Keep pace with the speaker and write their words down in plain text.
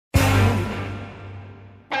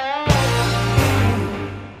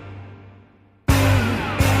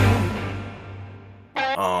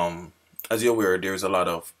Um, as you're aware, there's a lot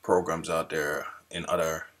of programs out there in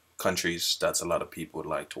other countries that's a lot of people would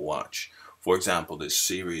like to watch. For example, this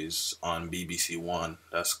series on BBC One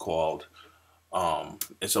that's called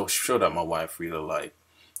it's a show that my wife really liked,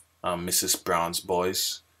 Mrs. Brown's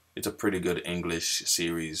Boys. It's a pretty good English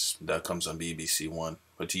series that comes on BBC One,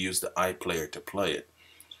 but you use the iPlayer to play it.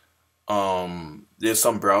 There's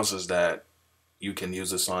some browsers that you can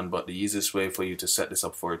use this on, but the easiest way for you to set this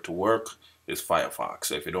up for it to work is Firefox.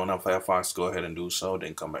 So if you don't have Firefox, go ahead and do so,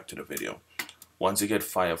 then come back to the video. Once you get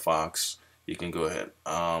Firefox, you can go ahead.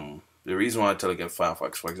 The reason why I tell you to get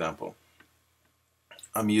Firefox, for example,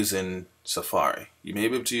 I'm using Safari. You may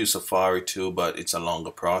be able to use Safari too, but it's a longer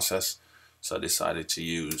process. So I decided to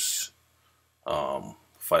use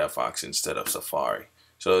Firefox instead of Safari.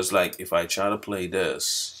 So it's like if I try to play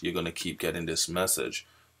this, you're going to keep getting this message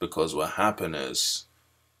because what happened is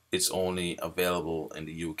it's only available in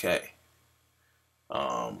the UK.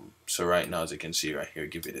 So right now, as you can see right here,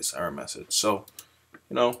 give you this error message. So,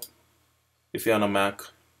 you know, if you're on a Mac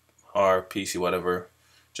or PC, whatever,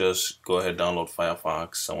 just go ahead and download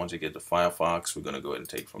Firefox. So once you get the Firefox, we're going to go ahead and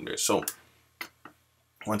take from there. So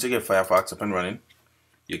once you get Firefox up and running,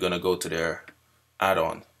 you're going to go to their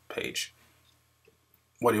add-on page.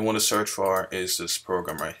 What you want to search for is this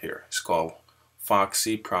program right here. It's called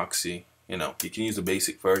Foxy Proxy. You know, you can use the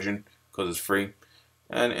basic version because it's free,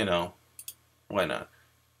 and you know, why not?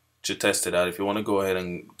 To test it out, if you want to go ahead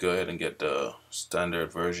and get the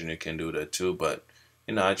standard version, you can do that too. But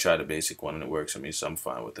you know, I tried the basic one and it works for me, so I'm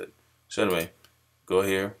fine with it. So anyway, go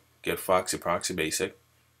here, get Foxy Proxy Basic.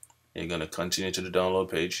 You're gonna continue to the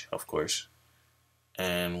download page, of course,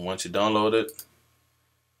 and once you download it,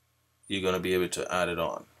 you're gonna be able to add it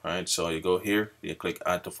on. Right? So you go here, you click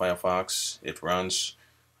Add to Firefox, it runs,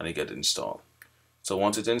 and you get it installed. So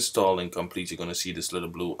once it's installed and complete, you're going to see this little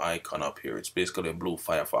blue icon up here. It's basically a blue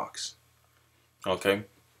Firefox. Okay,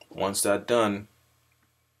 once that's done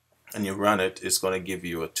and you run it, it's going to give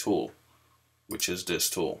you a tool, which is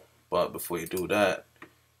this tool. But before you do that,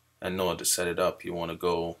 and know how to set it up, you want to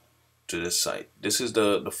go to this site. This is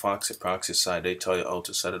the Foxy Proxy site. They tell you how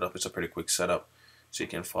to set it up. It's a pretty quick setup, so you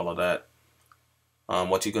can follow that.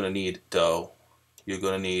 What you're going to need, though, you're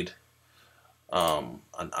going to need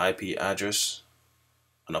an IP address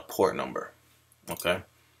and a port number. Okay,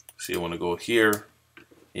 so you want to go here,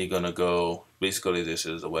 you're going to go, basically this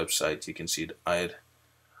is the website. You can see the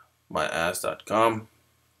myas.com.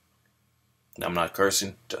 I'm not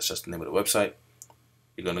cursing, that's just the name of the website.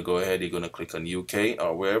 You're going to go ahead, you're going to click on UK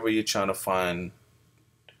or wherever you're trying to find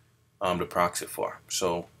the proxy for,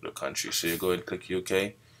 so the country. So you go ahead and click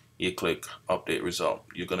UK, you click update result.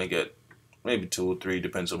 You're going to get maybe 2 or 3,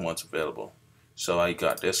 depends on what's available. So I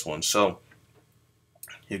got this one. So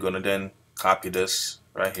you're going to then copy this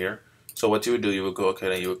right here. So what you would do, you would go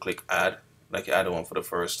ahead and you would click add, like you added one for the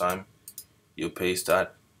first time. You paste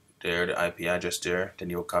that there, the IP address there, then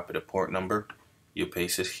you will copy the port number, you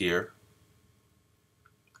paste it here,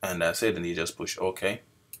 and that's it. And you just push OK.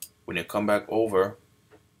 When you come back over,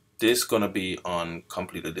 this is going to be on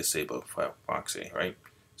completely disabled for proxy, right?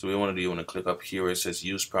 So we want to do, you want to click up here where it says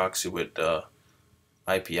use proxy with the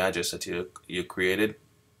IP address that you created,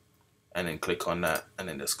 and then click on that, and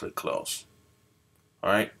then just click close.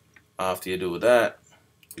 Alright, after you do that,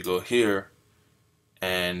 you go here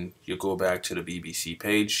and you go back to the BBC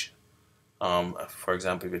page. For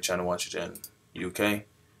example, if you're trying to watch it in UK,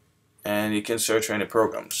 and you can search for any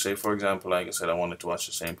programs. Say for example, like I said, I wanted to watch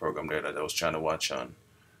the same program there that I was trying to watch on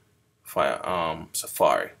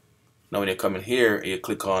Safari. Now when you come in here, you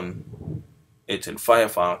click on it in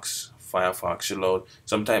Firefox. Firefox should load.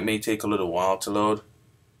 Sometimes it may take a little while to load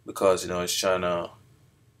because, you know, it's trying to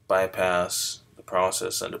bypass the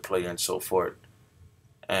process and the player and so forth.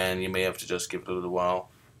 And you may have to just give it a little while.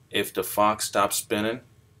 If the Fox stops spinning,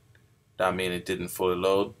 that means it didn't fully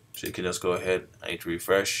load. So you can just go ahead and hit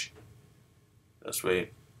refresh. Just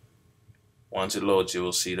wait. Once it loads, you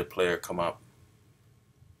will see the player come up,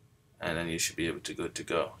 and then you should be able to good to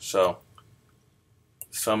go. So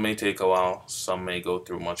some may take a while, some may go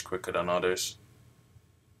through much quicker than others,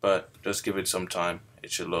 but just give it some time,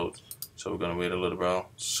 it should load. So we're going to wait a little while.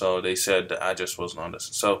 So they said the address wasn't on this.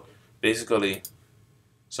 So basically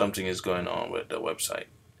something is going on with the website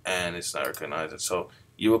and it's not recognizing. So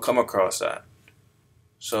you will come across that.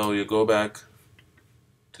 So you go back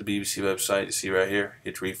to the BBC website, you see right here,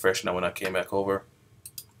 hit refresh. Now when I came back over,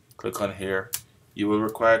 click on here. You will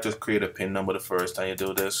require to create a PIN number the first time you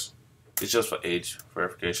do this. It's just for age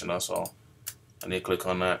verification, that's all. And you click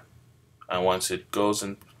on that. And once it goes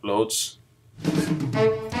and loads, you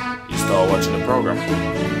start watching the program.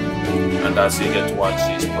 And that's how you get to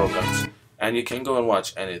watch these programs. And you can go and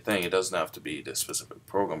watch anything. It doesn't have to be this specific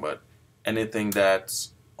program, but anything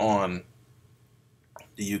that's on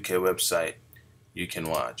the UK website you can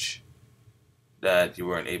watch that you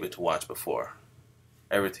weren't able to watch before.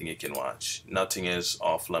 Everything you can watch. Nothing is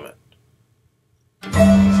off limit. See,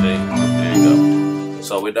 there you go.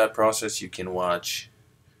 So with that process, you can watch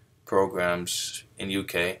programs in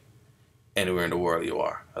UK anywhere in the world you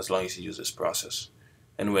are, as long as you use this process.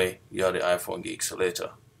 Anyway, you are the iPhone Geek. So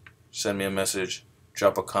later, send me a message,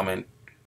 drop a comment,